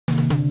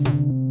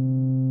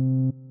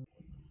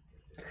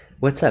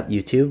What's up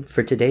YouTube?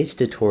 For today's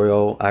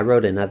tutorial, I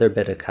wrote another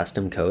bit of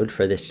custom code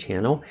for this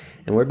channel,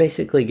 and we're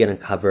basically going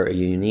to cover a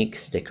unique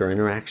sticker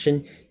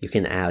interaction you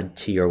can add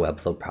to your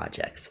Webflow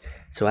projects.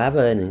 So I have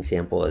an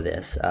example of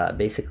this.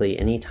 Basically,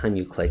 anytime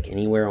you click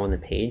anywhere on the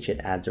page,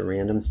 it adds a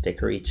random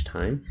sticker each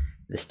time.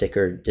 The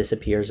sticker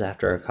disappears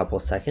after a couple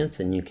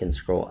seconds, and you can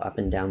scroll up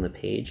and down the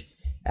page,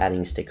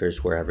 adding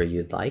stickers wherever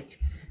you'd like.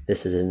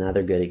 This is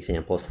another good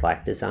example of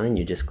Slack design.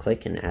 You just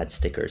click and add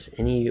stickers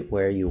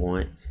anywhere you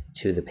want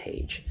to the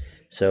page.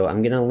 So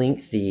I'm going to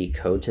link the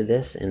code to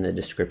this in the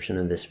description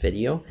of this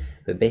video,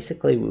 but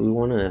basically we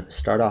want to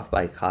start off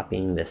by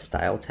copying this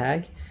style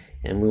tag,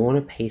 and we want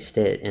to paste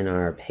it in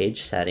our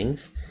page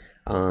settings.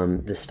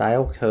 The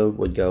style code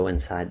would go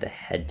inside the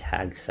head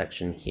tag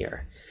section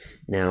here.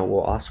 Now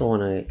we'll also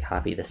want to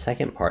copy the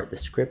second part, the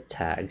script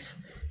tags,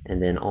 and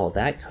then all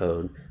that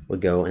code would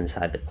go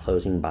inside the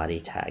closing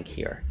body tag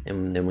here,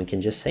 and then we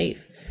can just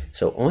save.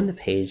 So on the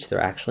page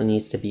there actually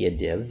needs to be a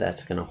div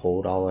that's going to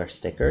hold all our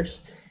stickers,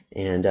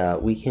 and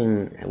we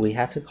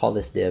have to call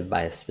this div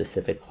by a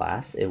specific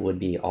class. It would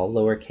be all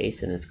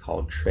lowercase, and it's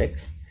called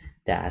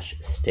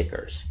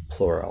tricks-stickers,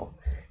 plural.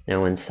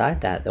 Now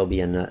inside that there'll be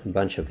a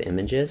bunch of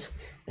images,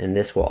 and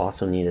this will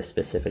also need a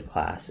specific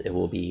class. It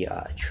will be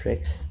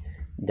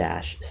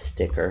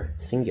tricks-sticker,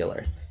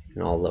 singular,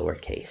 and all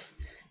lowercase.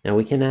 Now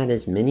we can add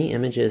as many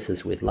images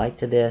as we'd like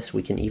to this.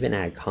 We can even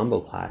add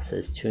combo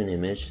classes to an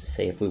image,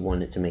 say if we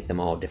wanted to make them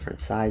all different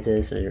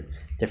sizes or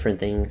different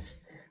things.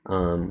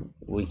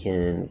 We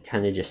can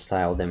kind of just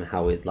style them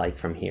how we'd like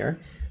from here.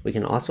 We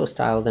can also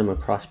style them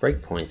across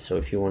breakpoints, so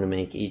if you want to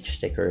make each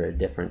sticker a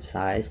different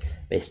size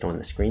based on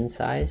the screen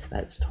size,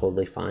 that's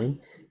totally fine.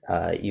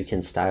 You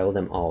can style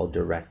them all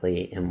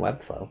directly in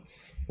Webflow,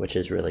 which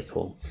is really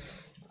cool.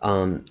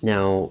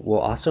 Now we'll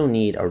also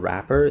need a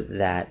wrapper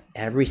that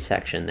every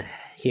section, the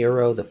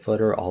hero, the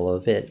footer, all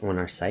of it on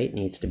our site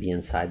needs to be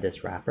inside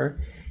this wrapper,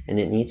 and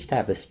it needs to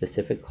have a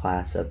specific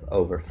class of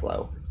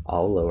overflow,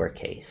 all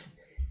lowercase,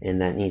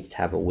 and that needs to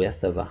have a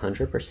width of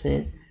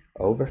 100%,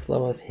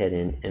 overflow of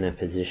hidden, and a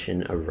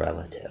position of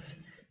relative.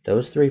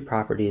 Those three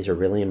properties are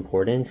really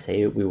important.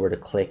 Say we were to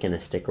click and a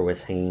sticker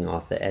was hanging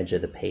off the edge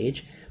of the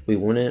page, we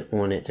wouldn't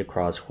want it to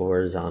cause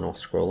horizontal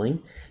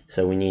scrolling,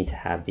 so we need to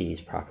have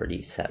these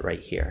properties set right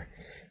here.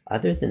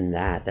 Other than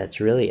that,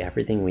 that's really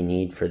everything we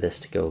need for this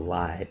to go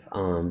live.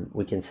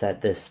 We can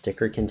set this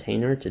sticker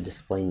container to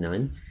display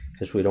none,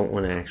 because we don't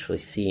want to actually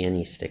see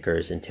any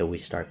stickers until we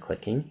start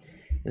clicking.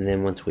 And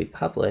then once we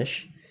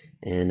publish,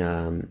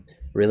 and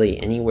really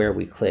anywhere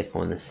we click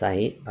on the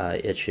site,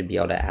 it should be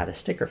able to add a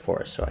sticker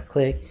for us. So I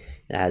click,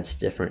 it adds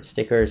different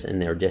stickers,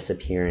 and they're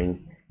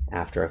disappearing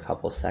after a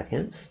couple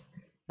seconds.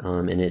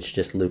 And it's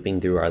just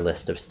looping through our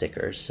list of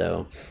stickers.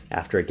 So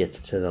after it gets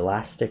to the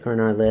last sticker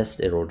in our list,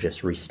 it'll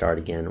just restart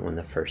again on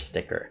the first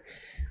sticker.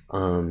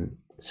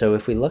 So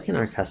if we look in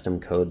our custom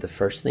code, the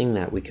first thing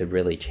that we could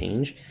really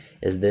change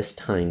is this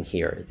time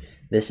here.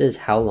 This is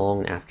how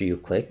long after you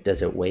click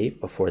does it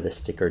wait before the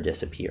sticker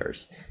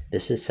disappears.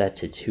 This is set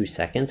to 2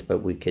 seconds,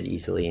 but we could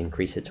easily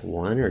increase it to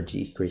 1 or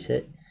decrease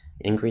it.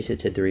 Increase it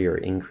to 3 or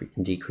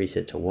decrease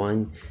it to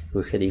 1.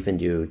 We could even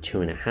do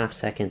 2.5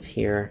 seconds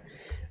here.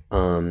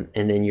 And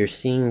then you're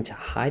seeing to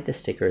hide the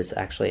sticker, it's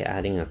actually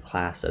adding a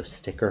class of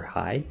sticker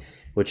hide,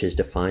 which is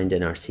defined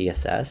in our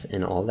CSS,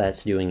 and all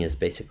that's doing is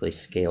basically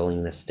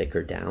scaling the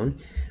sticker down.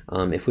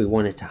 If we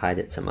wanted to hide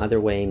it some other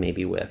way,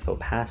 maybe with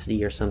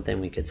opacity or something,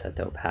 we could set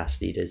the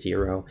opacity to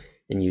 0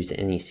 and use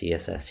any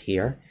CSS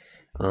here.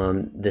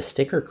 The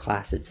sticker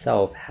class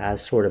itself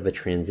has sort of a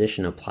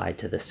transition applied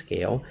to the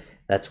scale.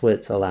 That's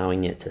what's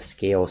allowing it to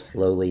scale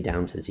slowly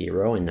down to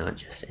 0 and not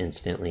just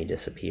instantly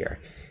disappear.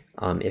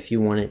 If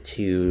you wanted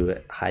to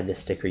hide the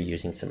sticker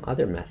using some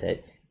other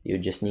method, you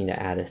just need to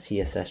add a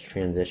CSS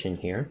transition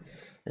here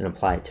and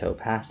apply it to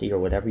opacity or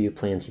whatever you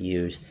plan to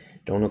use.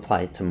 Don't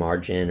apply it to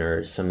margin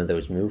or some of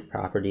those move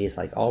properties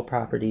like all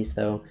properties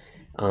though,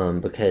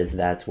 because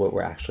that's what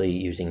we're actually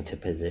using to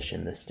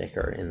position the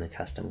sticker in the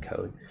custom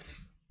code.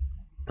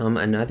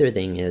 Another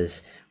thing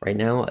is right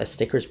now a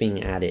sticker is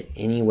being added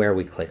anywhere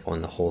we click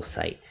on the whole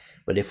site,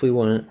 but if we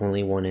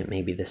only wanted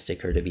maybe the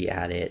sticker to be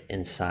added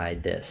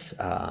inside this,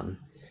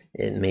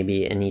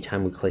 maybe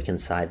anytime we click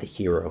inside the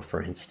hero,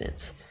 for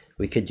instance,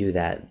 we could do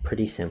that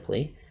pretty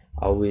simply.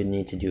 All we would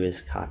need to do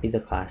is copy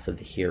the class of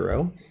the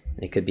hero.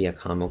 It could be a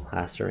combo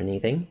class or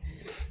anything.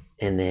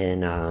 And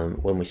then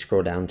when we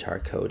scroll down to our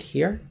code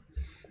here,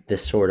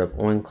 this sort of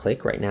on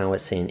click, right now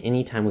it's saying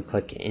anytime we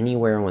click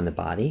anywhere on the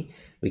body,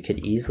 we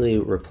could easily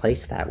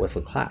replace that with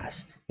a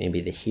class.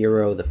 Maybe the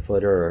hero, the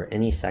footer, or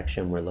any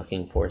section we're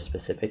looking for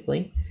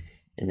specifically.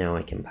 And now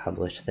I can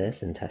publish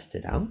this and test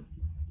it out.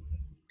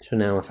 So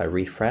now if I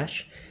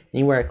refresh,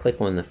 anywhere I click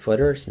on the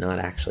footer, it's not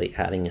actually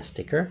adding a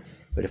sticker,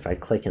 but if I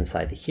click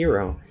inside the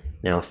hero,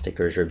 now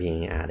stickers are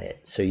being added.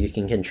 So you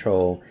can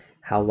control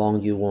how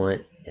long you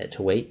want it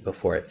to wait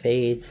before it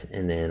fades,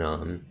 and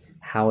then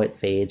how it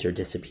fades or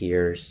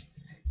disappears,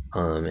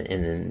 and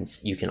then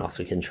you can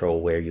also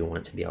control where you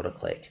want to be able to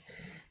click.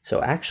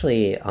 So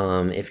actually,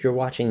 if you're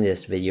watching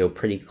this video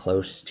pretty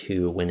close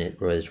to when it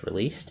was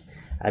released,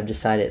 I've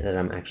decided that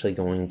I'm actually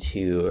going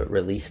to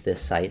release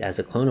this site as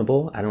a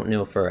clonable. I don't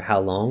know for how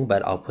long,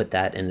 but I'll put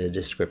that in the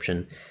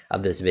description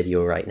of this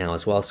video right now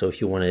as well. So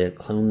if you want to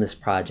clone this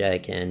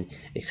project and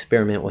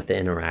experiment with the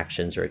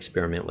interactions or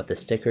experiment with the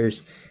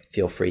stickers,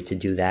 feel free to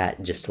do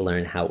that just to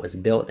learn how it was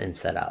built and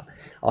set up.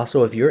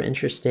 Also, if you're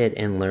interested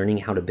in learning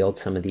how to build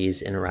some of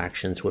these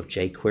interactions with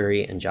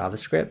jQuery and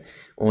JavaScript,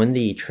 on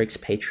the Tricks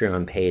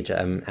Patreon page,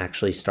 I'm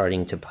actually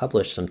starting to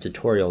publish some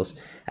tutorials.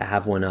 I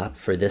have one up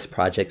for this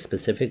project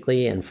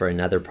specifically and for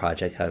another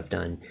project I've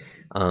done.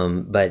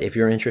 But if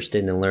you're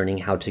interested in learning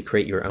how to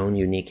create your own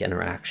unique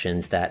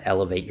interactions that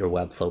elevate your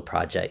Webflow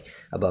project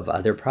above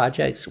other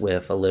projects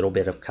with a little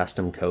bit of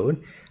custom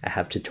code, I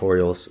have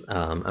tutorials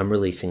I'm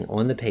releasing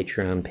on the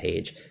Patreon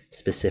page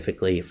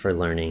specifically for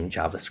learning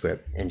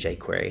JavaScript and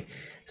jQuery.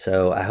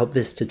 So I hope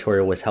this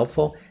tutorial was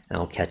helpful, and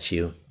I'll catch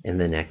you in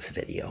the next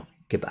video.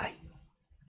 Goodbye.